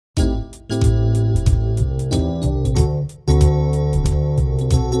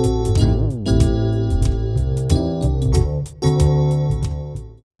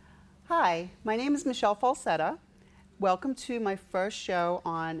My name is Michelle Falsetta. Welcome to my first show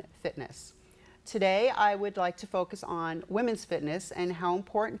on fitness. Today I would like to focus on women's fitness and how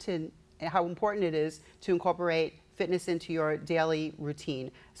important it is to incorporate fitness into your daily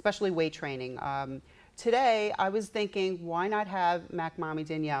routine, especially weight training. Today I was thinking, why not have Mac Mommy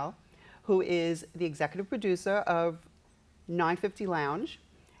Danielle, who is the executive producer of 950 Lounge,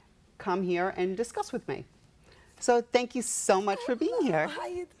 come here and discuss with me. So thank you so much for being here. How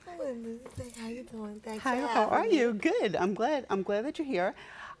you doing? How you doing? Thanks. How are you? Good. I'm glad that you're here.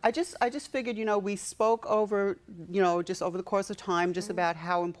 I just figured, you know, we spoke over, you know, just over the course of time, just about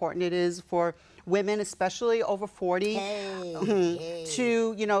how important it is for women, especially over 40,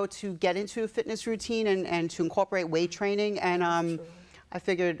 to, you know, to get into a fitness routine and to incorporate weight training. And I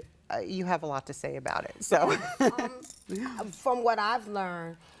figured you have a lot to say about it. So, from what I've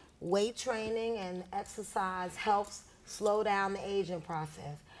learned, weight training and exercise helps slow down the aging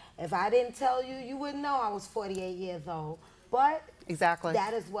process. If I didn't tell you, you wouldn't know I was 48 years old. But exactly,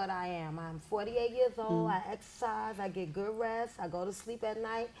 that is what I am. I'm 48 years old. I exercise. I get good rest. I go to sleep at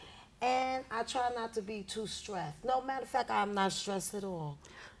night. And I try not to be too stressed. No, matter of fact, I'm not stressed at all.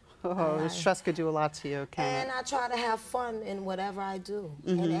 Oh, stress could do a lot to you, can't it? And I try to have fun in whatever I do.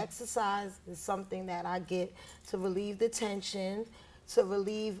 And exercise is something that I get to relieve the tension, to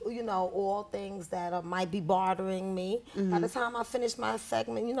relieve, you know, all things that might be bothering me. By the time I finish my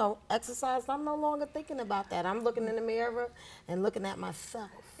segment, you know, exercise, I'm no longer thinking about that. I'm looking in the mirror and looking at myself.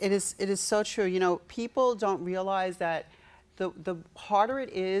 It is so true. You know, people don't realize that the harder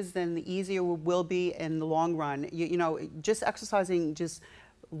it is, then the easier it will be in the long run. You know, just exercising just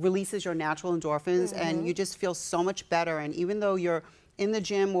releases your natural endorphins and you just feel so much better. And even though you're in the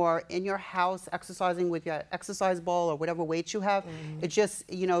gym or in your house exercising with your exercise ball or whatever weight you have, it just,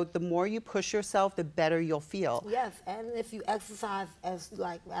 you know, the more you push yourself, the better you'll feel. Yes, and if you exercise as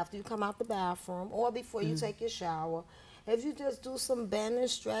like after you come out the bathroom or before you take your shower, if you just do some bend and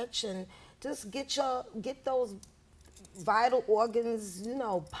stretch and just get those vital organs, you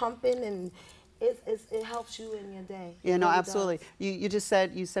know, pumping, and it helps you in your day. Yeah, no, absolutely. You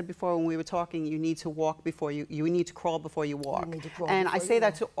said before when we were talking, you need to walk before you need to crawl before you walk. You need to crawl and I say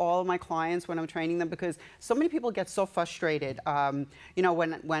that walk. to all of my clients when I'm training them, because so many people get so frustrated. You know,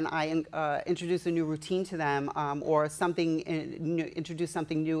 when I introduce a new routine to them or introduce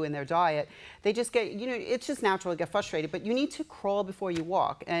something new in their diet, they just get, you know, it's just natural to get frustrated. But you need to crawl before you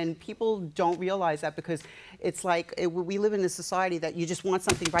walk, and people don't realize that because it's like we live in a society that you just want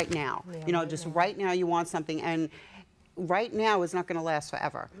something right now. Yeah, you know, just right now you want something, and right now is not going to last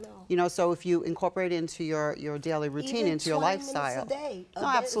forever. No. You know, so if you incorporate it into your daily routine, even into your 20 lifestyle. minutes a day. No,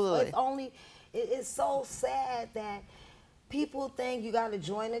 absolutely. It's so sad that people think you got to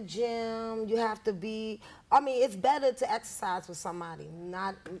join a gym, you have to be, I mean, it's better to exercise with somebody,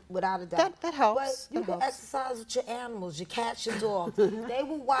 not without a doubt. That helps. But you can exercise with your animals, your cats, your dogs. They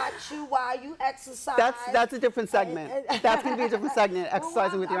will watch you while you exercise. That's a different segment. That's going to be a different segment,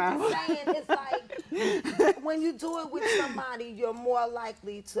 exercising with your animals. I'm just saying, it's like when you do it with somebody, you're more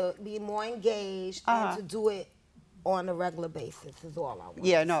likely to be more engaged and to do it on a regular basis is all I want.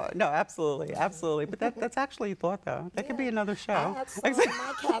 Yeah, no, absolutely, absolutely. But that's actually a thought, though. That could be another show. I exercise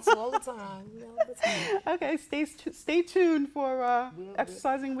my cats all the time. You know, all the time. Okay, stay tuned for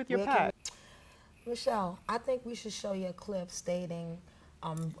exercising with your pet. Michelle, I think we should show you a clip stating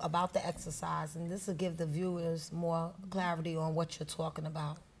about the exercise, and this will give the viewers more clarity on what you're talking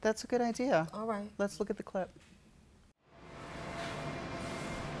about. That's a good idea. All right. Let's look at the clip.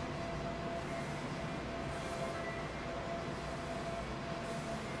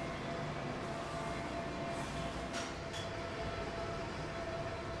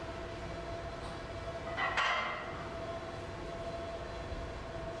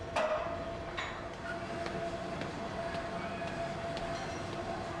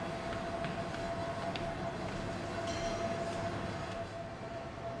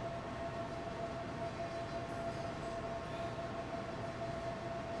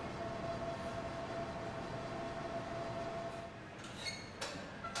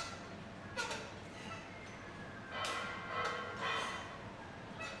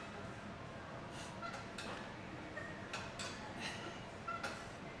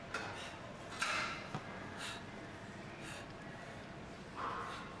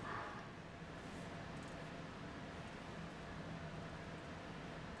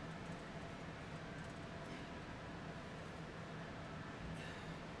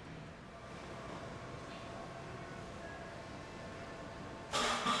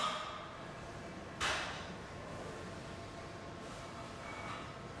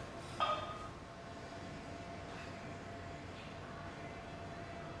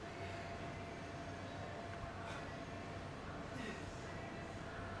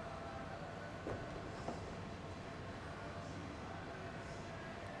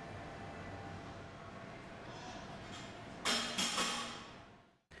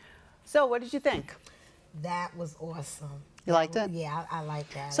 So what did you think? That was awesome. You liked it? Yeah, I like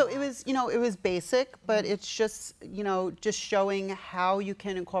that. So it was, you know, it was basic, but it's just, you know, just showing how you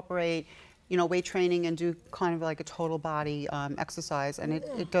can incorporate, you know, weight training and do kind of like a total body exercise, and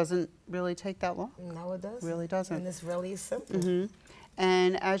it doesn't really take that long. No, it doesn't. Really doesn't. And it's really simple.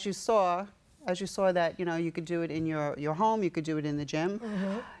 And as you saw that, you know, you could do it in your home, you could do it in the gym.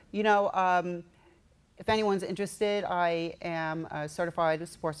 You know, if anyone's interested, I am a certified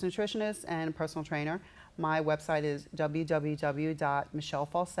sports nutritionist and personal trainer. My website is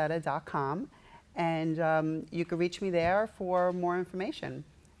www.michellefalsetta.com, and you can reach me there for more information.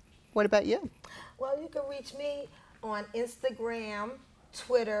 What about you? Well, you can reach me on Instagram,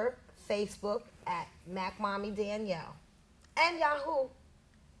 Twitter, Facebook at MacMommyDanielle, and Yahoo.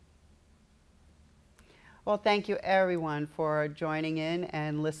 Well, thank you everyone for joining in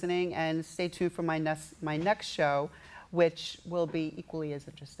and listening, and stay tuned for my next show, which will be equally as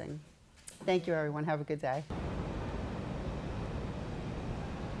interesting. Thank you everyone. Have a good day.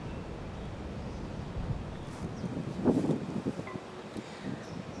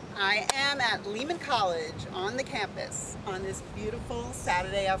 I am at Lehman College on the campus on this beautiful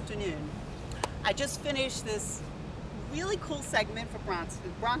Saturday afternoon. I just finished this really cool segment for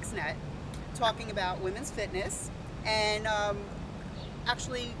Bronxnet talking about women's fitness, and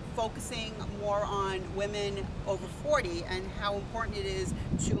actually focusing more on women over 40 and how important it is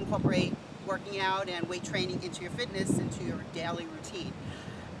to incorporate working out and weight training into your fitness, into your daily routine.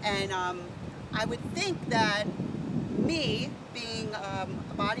 And I would think that me, being a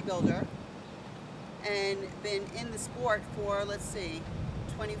bodybuilder and been in the sport for, let's see,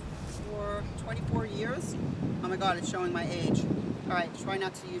 24 years. Oh my God, it's showing my age. All right, try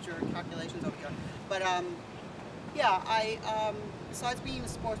not to use your calculations over here. But yeah, I, besides being a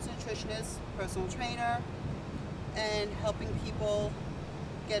sports nutritionist, personal trainer, and helping people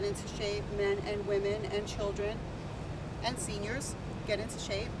get into shape, men and women and children and seniors get into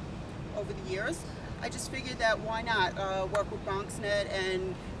shape over the years, I just figured that why not work with Bronxnet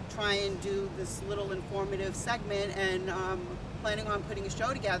and try and do this little informative segment, and planning on putting a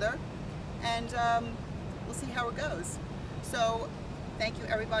show together, and we'll see how it goes. So thank you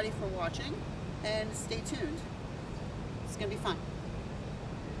everybody for watching, and stay tuned. It's gonna be fun.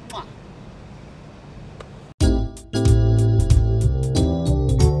 Mwah.